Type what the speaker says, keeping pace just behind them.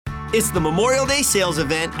It's the Memorial Day sales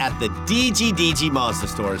event at the DGDG Mazda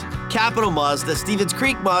stores. Capital Mazda, Stevens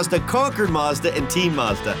Creek Mazda, Concord Mazda, and Team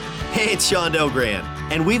Mazda. Hey, it's Sean Delgrand.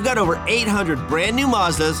 And we've got over 800 brand new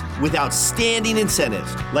Mazdas with outstanding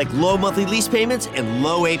incentives, like low monthly lease payments and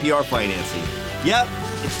low APR financing. Yep,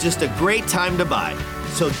 it's just a great time to buy.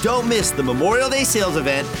 So don't miss the Memorial Day sales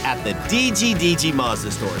event at the DGDG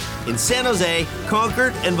Mazda stores in San Jose,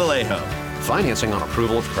 Concord, and Vallejo. Financing on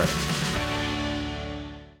approval of credit.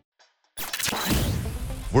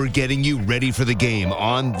 We're getting you ready for the game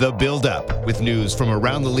on The Build-Up with news from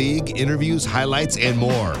around the league, interviews, highlights, and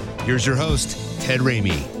more. Here's your host, Ted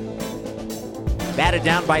Ramey. Batted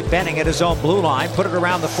down by Benning at his own blue line. Put it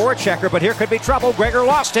around the forechecker, but here could be trouble. Gregor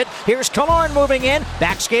lost it. Here's Killorn moving in.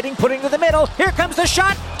 Back skating, putting to the middle. Here comes the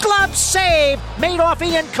shot. Glove save. Made off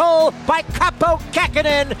Ian Cole by Kaapo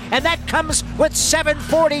Kähkönen. And that comes with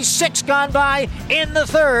 7:46 gone by in the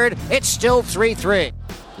third. It's still 3-3.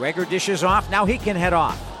 Gregor dishes off. Now he can head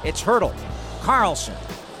off. It's Hertl, Karlsson,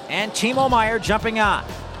 and Timo Meier jumping on.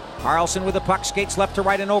 Karlsson with the puck, skates left to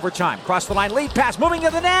right in overtime. Cross the line, lead pass, moving to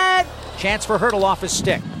the net. Chance for Hertl off his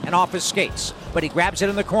stick and off his skates. But he grabs it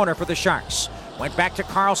in the corner for the Sharks. Went back to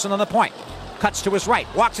Karlsson on the point. Cuts to his right,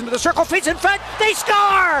 walks into the circle, feeds in front. They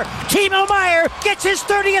score! Timo Meier gets his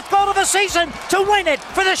 30th goal of the season to win it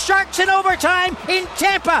for the Sharks in overtime in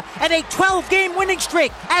Tampa. And a 12-game winning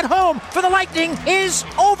streak at home for the Lightning is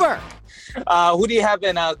over. Who do you have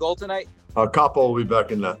in goal tonight? Kaapo will be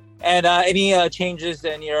back in net. And any changes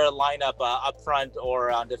in your lineup up front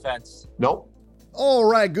or on defense? Nope. All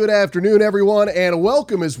right, good afternoon, everyone, and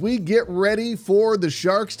welcome as we get ready for the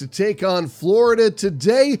Sharks to take on Florida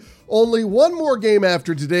today. Only one more game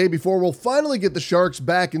after today before we'll finally get the Sharks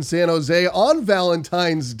back in San Jose on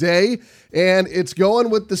Valentine's Day, and it's going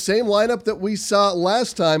with the same lineup that we saw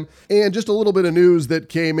last time. And just a little bit of news that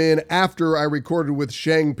came in after I recorded with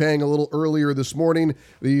Sheng Peng a little earlier this morning.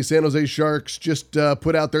 The San Jose Sharks just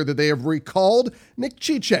put out there that they have recalled Nick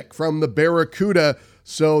Cicek from the Barracuda.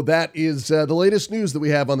 So that is the latest news that we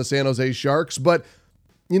have on the San Jose Sharks. But,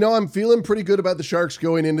 you know, I'm feeling pretty good about the Sharks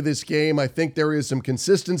going into this game. I think there is some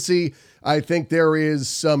consistency. I think there is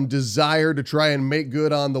some desire to try and make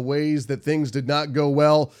good on the ways that things did not go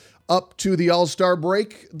well up to the All-Star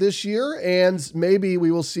break this year. And maybe we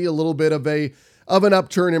will see a little bit of an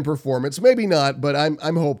upturn in performance. Maybe not, but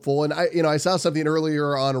I'm hopeful. And I saw something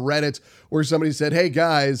earlier on Reddit where somebody said, "Hey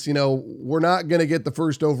guys, we're not going to get the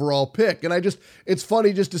first overall pick." And it's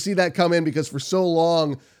funny just to see that come in because for so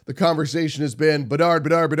long the conversation has been Bedard,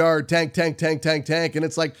 tank. And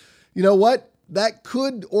it's like, you know what? That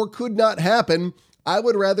could or could not happen. I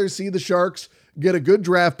would rather see the Sharks get a good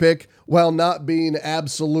draft pick while not being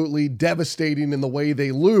absolutely devastating in the way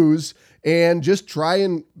they lose, and just try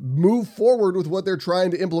and move forward with what they're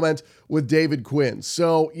trying to implement with David Quinn.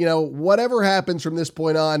 So, whatever happens from this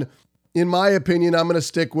point on, in my opinion, I'm going to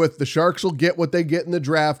stick with the Sharks will get what they get in the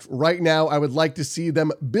draft. Right now, I would like to see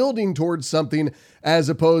them building towards something as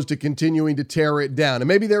opposed to continuing to tear it down. And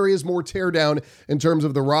maybe there is more tear down in terms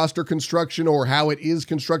of the roster construction or how it is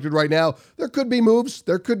constructed right now. There could be moves.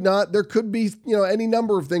 There could not. There could be, any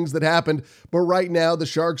number of things that happened. But right now, the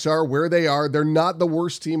Sharks are where they are. They're not the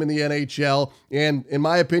worst team in the NHL. And in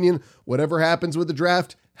my opinion, whatever happens with the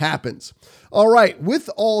draft happens. All right, with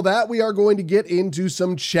all that, we are going to get into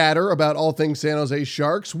some chatter about all things San Jose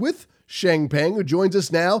Sharks with Sheng Peng, who joins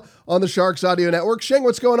us now on the Sharks Audio Network. Sheng,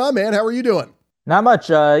 what's going on, man? How are you doing? Not much.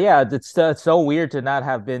 It's so weird to not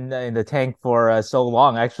have been in the tank for so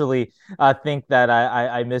long. Actually, I think that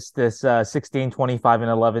I missed this 16, 25, and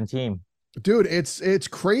 11 team. Dude, it's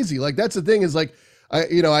crazy. Like, that's the thing is, like,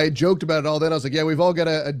 I joked about it all then. I was like, yeah, we've all got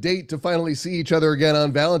a date to finally see each other again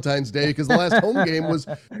on Valentine's Day because the last home game was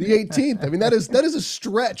the 18th. I mean, that is a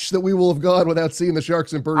stretch that we will have gone without seeing the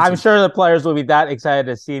Sharks in person. I'm sure the players will be that excited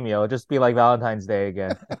to see me. It'll just be like Valentine's Day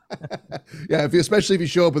again. Yeah, especially if you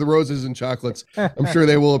show up with roses and chocolates. I'm sure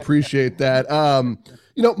they will appreciate that.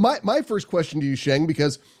 My first question to you, Sheng,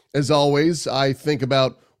 because as always, I think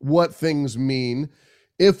about what things mean.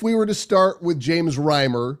 If we were to start with James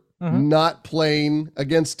Reimer, not playing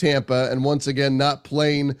against Tampa, and once again, not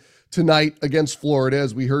playing tonight against Florida,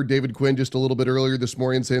 as we heard David Quinn just a little bit earlier this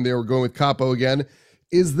morning saying they were going with Kaapo again.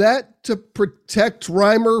 Is that to protect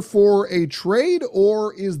Reimer for a trade,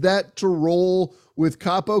 or is that to roll with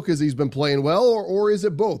Kaapo because he's been playing well, or is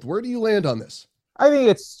it both? Where do you land on this? I think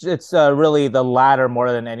it's really the latter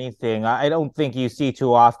more than anything. I don't think you see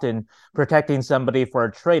too often protecting somebody for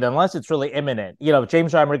a trade unless it's really imminent. If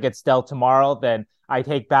James Reimer gets dealt tomorrow, then I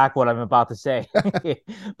take back what I'm about to say.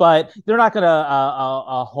 But they're not going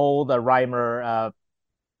to hold a Reimer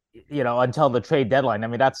until the trade deadline. I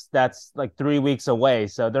mean, that's like 3 weeks away.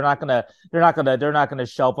 So they're not gonna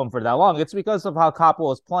shelf him for that long. It's because of how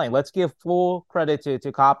Kaapo is playing. Let's give full credit to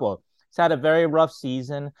Kaapo. He's had a very rough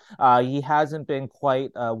season. He hasn't been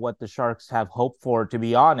quite what the Sharks have hoped for, to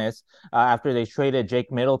be honest, after they traded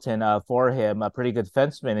Jake Middleton for him, a pretty good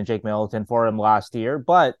defenseman in Jake Middleton for him last year.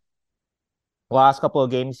 But the last couple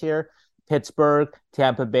of games here, Pittsburgh,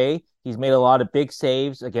 Tampa Bay, he's made a lot of big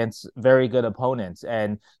saves against very good opponents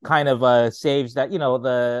and kind of saves that,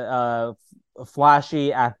 the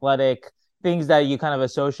flashy, athletic things that you kind of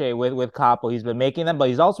associate with Kaapo. He's been making them, but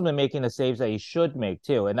he's also been making the saves that he should make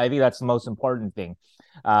too. And I think that's the most important thing.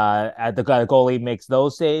 The goalie makes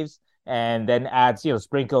those saves and then adds,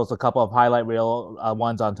 sprinkles a couple of highlight reel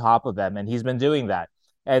ones on top of them. And he's been doing that.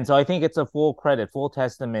 And so I think it's a full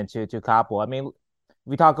testament to Kaapo. I mean,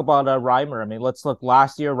 we talk about Reimer. I mean, let's look.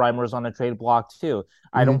 Last year, Reimer was on a trade block too.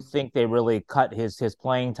 I don't think they really cut his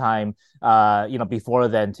playing time, before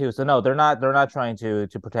then too. So no, they're not trying to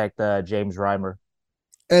protect James Reimer.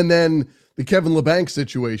 And then the Kevin Labanc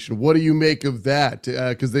situation. What do you make of that?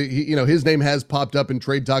 Because his name has popped up in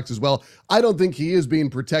trade talks as well. I don't think he is being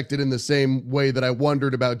protected in the same way that I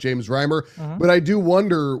wondered about James Reimer, but I do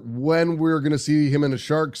wonder when we're going to see him in a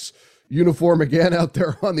Sharks uniform again out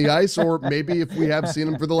there on the ice, or maybe if we have seen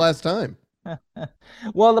him for the last time.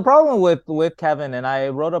 Well, the problem with Kevin, and I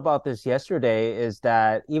wrote about this yesterday, is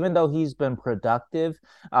that even though he's been productive,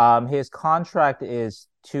 his contract is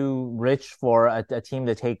too rich for a team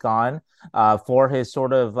to take on, for his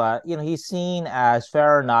sort of, he's seen as,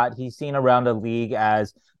 fair or not, he's seen around the league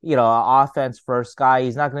as, an offense first guy.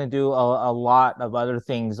 He's not going to do a lot of other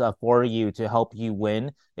things for you to help you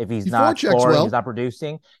win if he's not scoring, he's not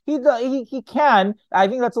producing. He can. I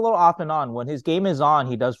think that's a little off and on. When his game is on,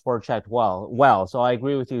 he does forecheck well. So I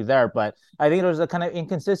agree with you there. But I think there's a kind of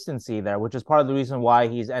inconsistency there, which is part of the reason why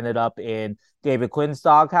he's ended up in David Quinn's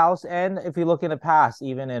doghouse. And if you look in the past,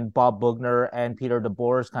 even in Bob Boughner and Peter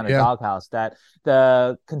DeBoer's kind of doghouse, that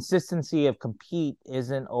the consistency of compete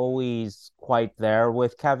isn't always quite there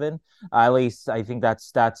with Kevin. At least I think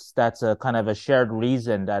that's a kind of a shared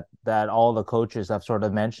reason that all the coaches have sort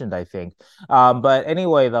of mentioned, I think. But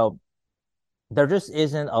anyway, though, there just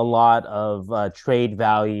isn't a lot of trade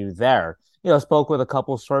value there. Spoke with a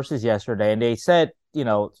couple sources yesterday, and they said,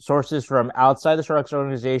 sources from outside the Sharks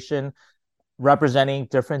organization representing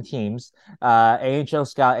different teams, AHL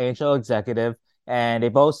scout, AHL executive, and they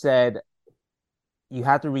both said you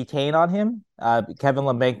have to retain on him. Kevin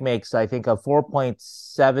Labanc makes, I think, a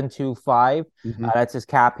 4.725. That's his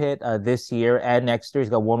cap hit this year and next year. He's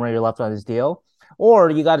got 1 more year left on his deal. Or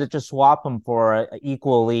you got to just swap him for an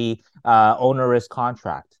equally onerous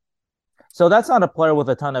contract. So that's not a player with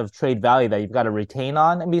a ton of trade value that you've got to retain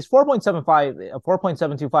on. I mean,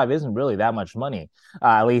 4.725 isn't really that much money,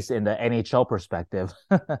 at least in the NHL perspective.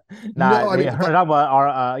 Because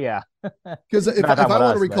if I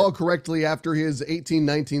want to recall correctly, after his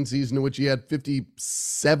 18-19 season, in which he had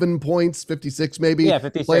 57 points, 56 maybe. Yeah,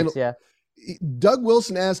 56, Doug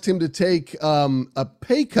Wilson asked him to take a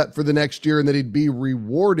pay cut for the next year and that he'd be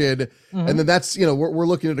rewarded. And then that's, we're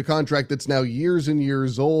looking at a contract that's now years and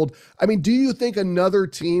years old. I mean, do you think another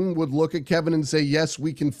team would look at Kevin and say, yes,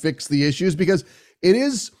 we can fix the issues? Because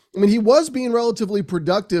he was being relatively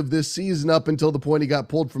productive this season up until the point he got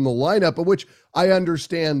pulled from the lineup, of which I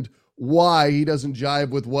understand why he doesn't jive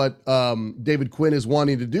with what David Quinn is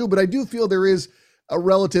wanting to do. But I do feel there is a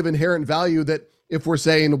relative inherent value that, if we're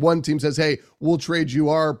saying one team says, hey, we'll trade you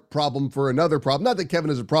our problem for another problem. Not that Kevin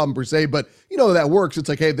is a problem per se, but that works. It's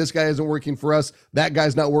like, hey, this guy isn't working for us. That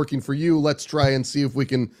guy's not working for you. Let's try and see if we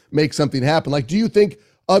can make something happen. Like, do you think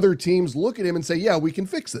other teams look at him and say, yeah, we can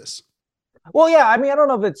fix this? Well, yeah, I mean, I don't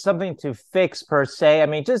know if it's something to fix per se. I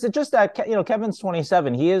mean, just that, Kevin's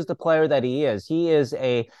 27. He is the player that he is. He is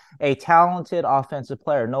a talented offensive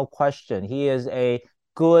player, no question. He is a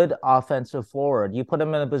good offensive forward. You put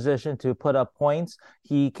him in a position to put up points,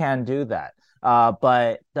 he can do that.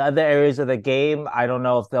 But the other areas of the game, I don't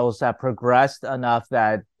know if those have progressed enough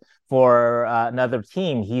that for another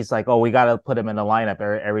team, he's like, oh, we got to put him in the lineup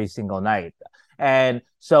every single night. And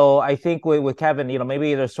so I think with Kevin,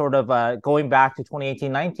 maybe they're sort of going back to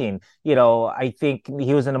 2018-19, I think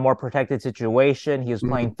he was in a more protected situation. He was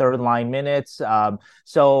playing third line minutes.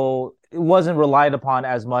 So it wasn't relied upon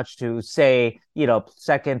as much to say,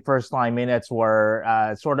 second, first line minutes were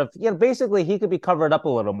basically he could be covered up a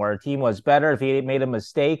little more. The team was better. If he made a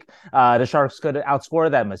mistake, the Sharks could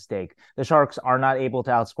outscore that mistake. The Sharks are not able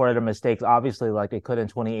to outscore their mistakes, obviously, like they could in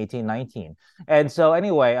 2018-19. And so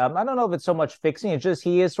anyway, I don't know if it's so much fixing. It's just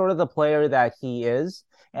he is sort of the player that he is.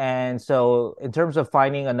 And so in terms of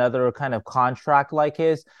finding another kind of contract like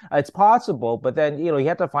his, it's possible, but then, you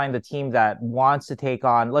have to find the team that wants to take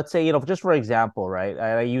on, let's say, just for example, right?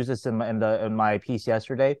 I use this in my piece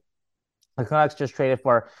yesterday. The Canucks just traded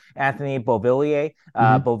for Anthony Beauvillier.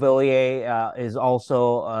 Beauvillier is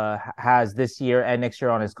also has this year and next year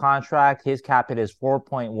on his contract. His cap hit is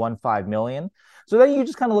 $4.15 million. So then you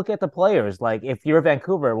just kind of look at the players. Like if you're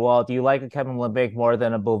Vancouver, well, do you like a Kevin Labanc more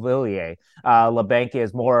than a Beauvillier? Labanc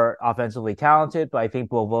is more offensively talented, but I think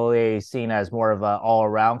Beauvillier is seen as more of an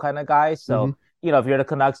all-around kind of guy. So if you're the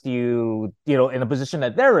Canucks, do you, in the position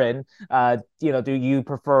that they're in, do you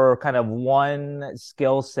prefer kind of one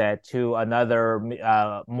skill set to another,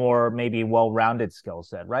 more maybe well-rounded skill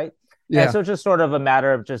set, right? Yeah. And so it's just sort of a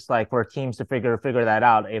matter of just like for teams to figure that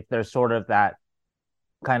out. If there's sort of that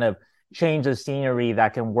kind of change of scenery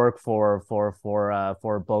that can work for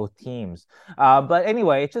both teams. But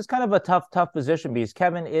anyway, it's just kind of a tough position because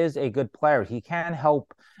Kevin is a good player. He can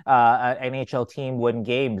help an NHL team win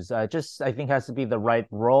games. Just I think has to be the right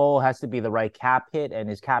role, has to be the right cap hit, and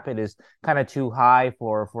his cap hit is kind of too high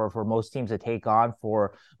for most teams to take on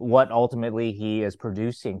for what ultimately he is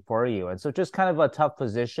producing for you. And so just kind of a tough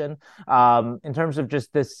position. In terms of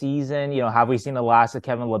just this season, have we seen the last of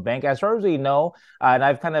Kevin Labanc? As far as we know, and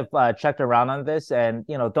I've kind of checked around on this and,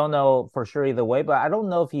 don't know for sure either way, but I don't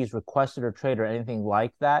know if he's requested a trade or anything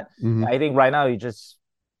like that. I think right now he's just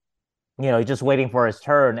waiting for his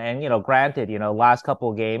turn. And, granted, last couple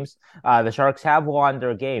of games, the Sharks have won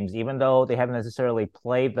their games, even though they haven't necessarily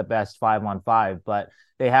played the best 5-on-5, but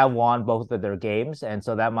they have won both of their games. And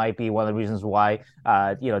so that might be one of the reasons why,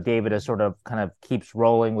 David is sort of kind of keeps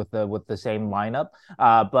rolling with the same lineup.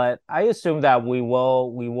 But I assume that we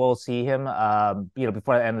will see him,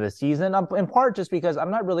 before the end of the season, in part just because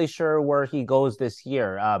I'm not really sure where he goes this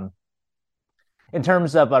year. In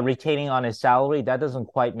terms of retaining on his salary, that doesn't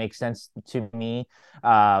quite make sense to me.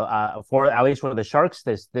 For at least for the Sharks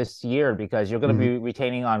this year, because you're going to be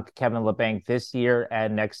retaining on Kevin Labanc this year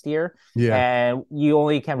and next year, and you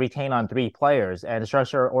only can retain on 3 players. And the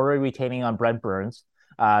Sharks are already retaining on Brent Burns.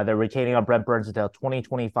 They're retaining on Brent Burns until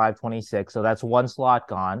 2025-26, so that's one slot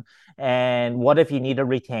gone. And what if you need to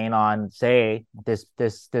retain on, say, this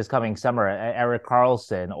coming summer, Erik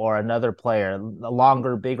Karlsson or another player, a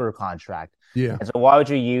longer, bigger contract? Yeah. And so why would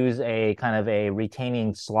you use a kind of a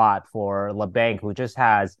retaining slot for Labanc, who just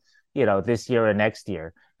has, this year and next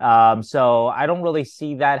year? So I don't really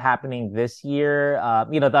see that happening this year.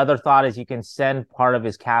 The other thought is you can send part of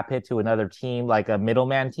his cap hit to another team, like a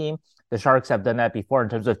middleman team. The Sharks have done that before in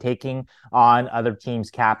terms of taking on other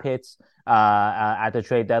teams' cap hits at the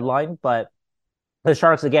trade deadline. But the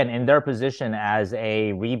Sharks, again, in their position as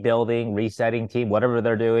a rebuilding, resetting team, whatever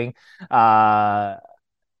they're doing,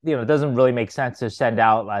 it doesn't really make sense to send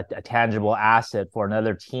out a tangible asset for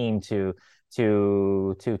another team to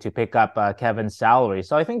pick up Kevin's salary.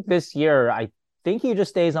 So I think this year, I think he just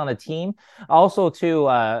stays on the team. Also, too,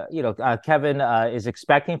 Kevin is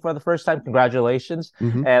expecting for the first time. Congratulations!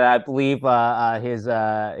 And I believe his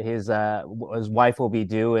wife will be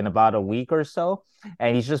due in about a week or so.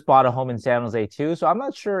 And he's just bought a home in San Jose too. So I'm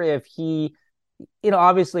not sure if he,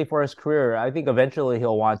 obviously for his career, I think eventually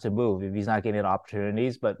he'll want to move if he's not getting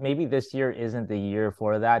opportunities. But maybe this year isn't the year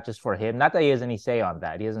for that, just for him. Not that he has any say on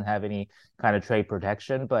that. He doesn't have any kind of trade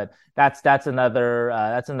protection. But that's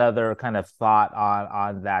another kind of thought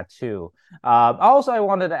on that too. Also, I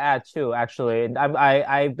wanted to add too, actually, and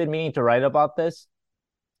I've been meaning to write about this.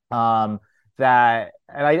 And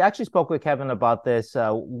I actually spoke with Kevin about this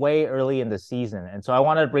way early in the season, and so I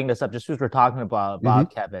wanted to bring this up just because we're talking about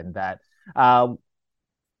Kevin, that.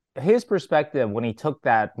 His perspective when he took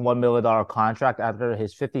that $1 million contract after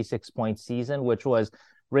his 56-point season, which was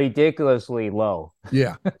ridiculously low.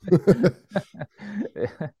 Yeah.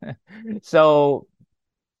 So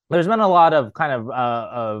there's been a lot of kind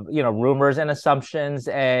of rumors and assumptions,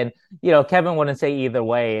 and Kevin wouldn't say either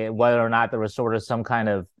way whether or not there was sort of some kind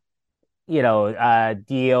of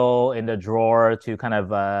deal in the drawer to kind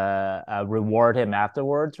of reward him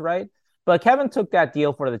afterwards, right? But Kevin took that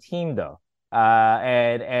deal for the team, though,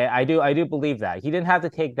 and I do believe that he didn't have to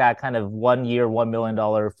take that kind of 1 year, $1 million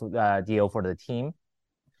deal for the team,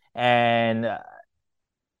 and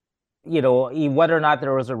whether or not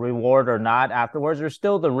there was a reward or not afterwards, there's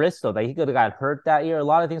still the risk though that he could have got hurt that year. A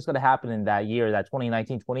lot of things could have happened in that year, that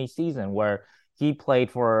 2019-20 season, where he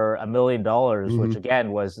played for $1 million, which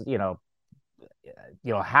again was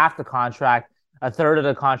half the contract a third of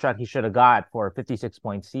the contract he should have got for a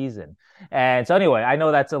 56-point season. And so anyway, I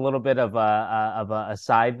know that's a little bit of a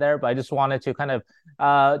aside there, but I just wanted to kind of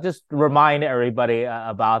just remind everybody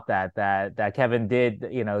about that Kevin did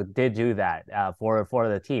do that for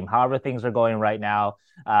the team. However things are going right now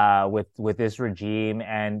with this regime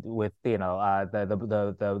and with the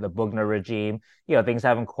Bugner regime, things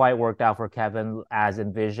haven't quite worked out for Kevin as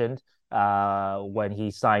envisioned when he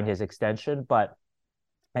signed his extension. But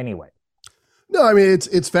anyway. No, I mean,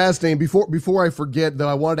 it's fascinating. Before I forget, though,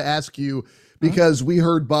 I wanted to ask you, because we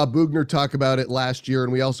heard Bob Bugner talk about it last year,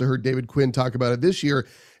 and we also heard David Quinn talk about it this year,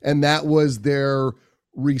 and that was their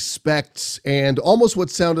respect and almost what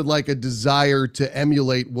sounded like a desire to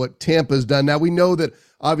emulate what Tampa's done. Now, we know that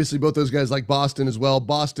obviously both those guys like Boston as well.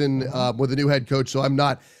 Boston with a new head coach, so I'm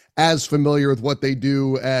not as familiar with what they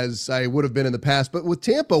do as I would have been in the past. But with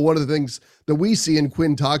Tampa, one of the things that we see and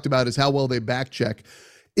Quinn talked about is how well they back check.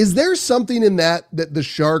 Is there something in that the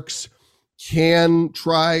Sharks can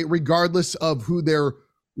try, regardless of who their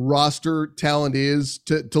roster talent is,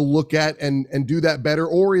 to look at and do that better?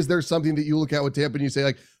 Or is there something that you look at with Tampa and you say,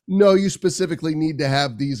 like, no, you specifically need to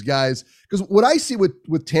have these guys? Because what I see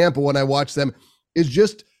with Tampa when I watch them is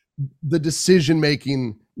just the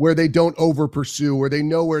decision-making where they don't over-pursue, where they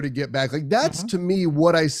know where to get back. Like, that's to me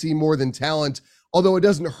what I see more than talent, although it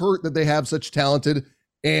doesn't hurt that they have such talented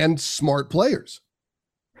and smart players.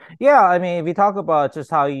 Yeah, I mean, if you talk about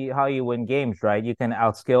just how you win games, right? You can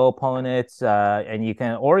outskill opponents, and you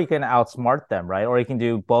can outsmart them, right? Or you can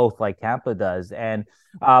do both, like Tampa does. And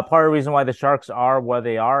part of the reason why the Sharks are where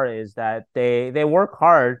they are is that they work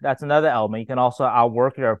hard. That's another element. You can also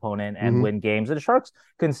outwork your opponent and win games. And the Sharks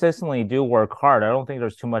consistently do work hard. I don't think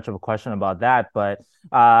there's too much of a question about that. But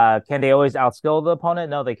can they always outskill the opponent?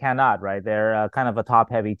 No, they cannot, right? They're kind of a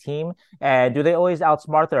top-heavy team. And do they always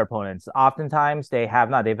outsmart their opponents? Oftentimes, they have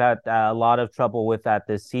not. They've had a lot of trouble with that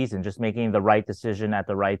this season, just making the right decision at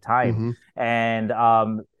the right time. And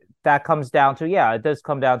that comes down to, it does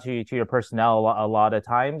come down to your personnel a lot of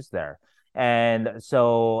times there. And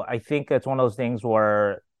so I think it's one of those things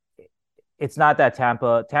where it's not that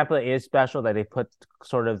Tampa is special, that they put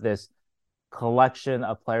sort of this collection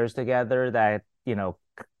of players together that,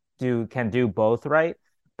 can do both, right?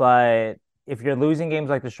 But if you're losing games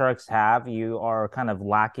like the Sharks have, you are kind of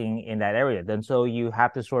lacking in that area. Then so you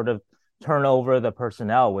have to sort of turn over the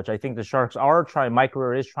personnel, which I think the Sharks are trying. Mike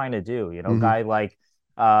Grier is trying to do. Guy like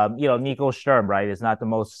Nico Sturm, right, is not the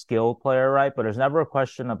most skilled player, right? But there's never a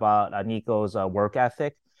question about Nico's work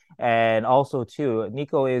ethic. And also, too,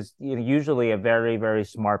 Nico is usually a very, very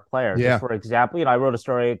smart player. Yeah. Just for example, I wrote a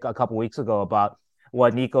story a couple weeks ago about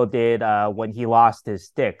what Nico did when he lost his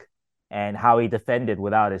stick and how he defended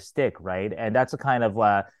without his stick, right? And that's a kind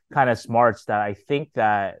of smarts that I think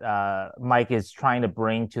that Mike is trying to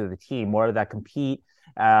bring to the team, more of that compete.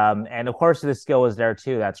 And of course, the skill is there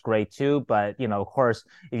too. That's great too. But of course,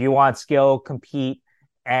 if you want skill, compete,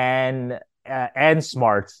 and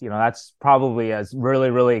smarts, that's probably a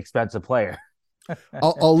really, really expensive player.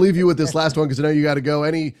 I'll leave you with this last one because I know you got to go.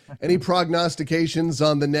 Any prognostications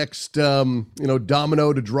on the next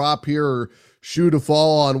domino to drop here or shoe to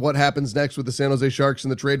fall on what happens next with the San Jose Sharks in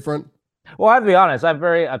the trade front? Well, I have to be honest, I'm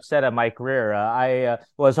very upset at Mike Grier. I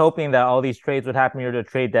was hoping that all these trades would happen here to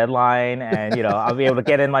trade deadline, and I'll be able to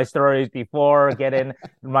get in my stories before, get in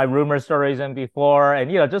my rumor stories in before,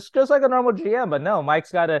 and just like a normal GM. But no,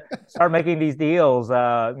 Mike's got to start making these deals.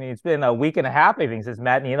 I mean, it's been a week and a half, I think, since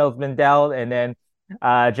Matt Nino's been dealt, and then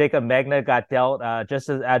Jacob Megna got dealt just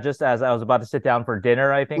as I was about to sit down for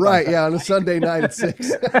dinner, I think. Right, on a Sunday night at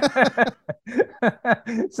 6.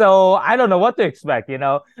 So I don't know what to expect. We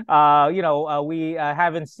haven't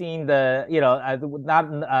seen the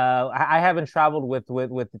I haven't traveled with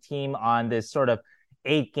the team on this sort of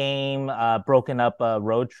 8-game broken up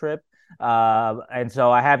road trip. And so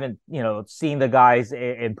I haven't seen the guys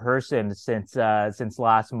in person since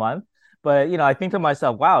last month. But, I think to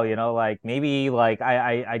myself, wow, maybe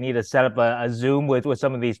I need to set up a Zoom with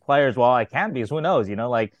some of these players while I can, because who knows,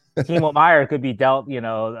 Timo Meier could be dealt,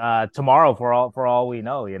 tomorrow for all we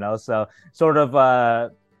know, so sort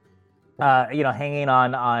of, hanging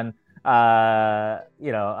on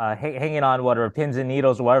hanging on whatever pins and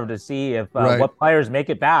needles or whatever to see if what players make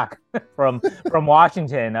it back from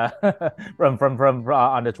Washington from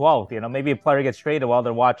on the 12th. Maybe a player gets traded while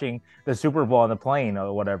they're watching the Super Bowl on the plane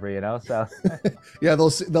or whatever. So yeah, they'll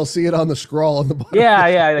see it on the scroll on the bottom.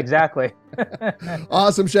 Yeah, exactly.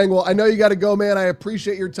 Awesome, Sheng. Well, I know you got to go, man. I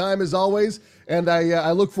appreciate your time as always, and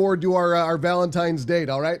I look forward to our Valentine's date.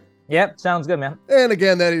 All right. Yep, sounds good, man. And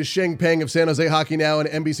again, that is Sheng Peng of San Jose Hockey Now and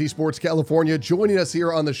NBC Sports California joining us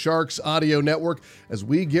here on the Sharks Audio Network as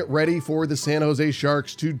we get ready for the San Jose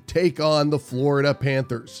Sharks to take on the Florida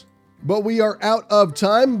Panthers. But we are out of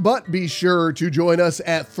time, but be sure to join us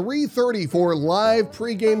at 3:30 for live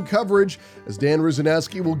pregame coverage as Dan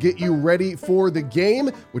Rusanowski will get you ready for the game,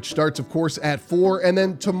 which starts, of course, at 4. And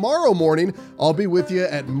then tomorrow morning, I'll be with you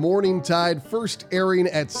at Morning Tide, first airing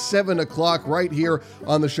at 7 o'clock right here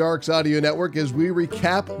on the Sharks Audio Network as we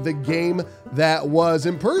recap the game that was.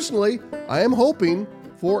 And personally, I am hoping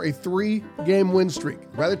for a 3-game win streak.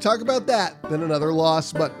 Rather talk about that than another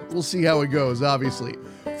loss, but we'll see how it goes, obviously.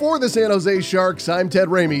 For the San Jose Sharks, I'm Ted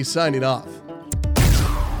Ramey signing off.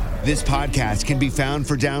 This podcast can be found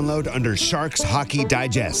for download under Sharks Hockey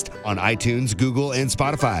Digest on iTunes, Google, and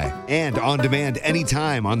Spotify, and on demand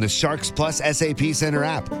anytime on the Sharks Plus SAP Center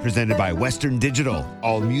app, presented by Western Digital.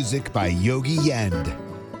 All music by Yogi Yend.